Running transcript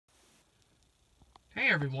Hey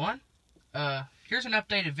everyone, here's an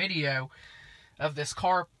updated video of this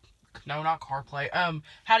how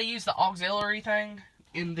to use the auxiliary thing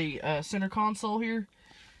in the center console here.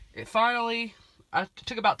 It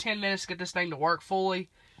took about 10 minutes to get this thing to work fully,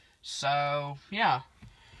 so yeah,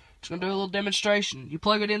 just gonna do a little demonstration. You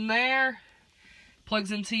plug it in there,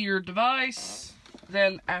 plugs into your device,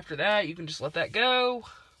 then after that you can just let that go,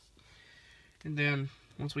 and then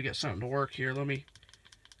once we get something to work here,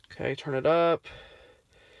 turn it up.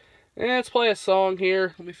 And let's play a song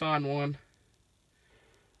here. Let me find one.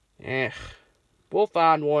 We'll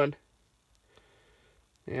find one.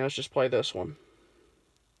 Yeah, let's just play this one.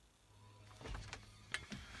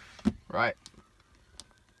 Right.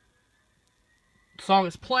 The song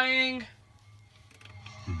is playing.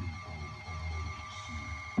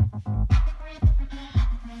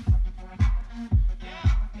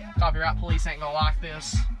 Copyright police ain't gonna like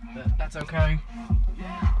this, but that's okay.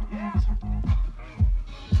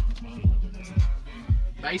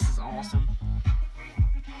 Bass is awesome.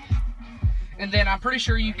 And then I'm pretty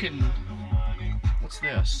sure you can, what's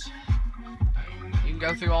this? You can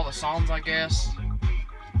go through all the songs, I guess.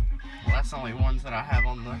 Well, that's the only ones that I have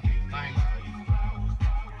on the thing.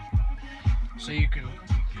 So you can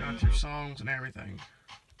go through songs and everything.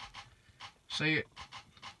 See,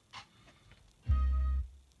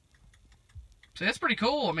 that's pretty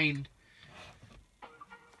cool. I mean,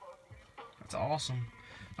 that's awesome.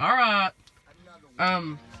 Alright.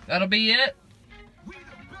 That'll be it.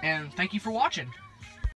 And thank you for watching.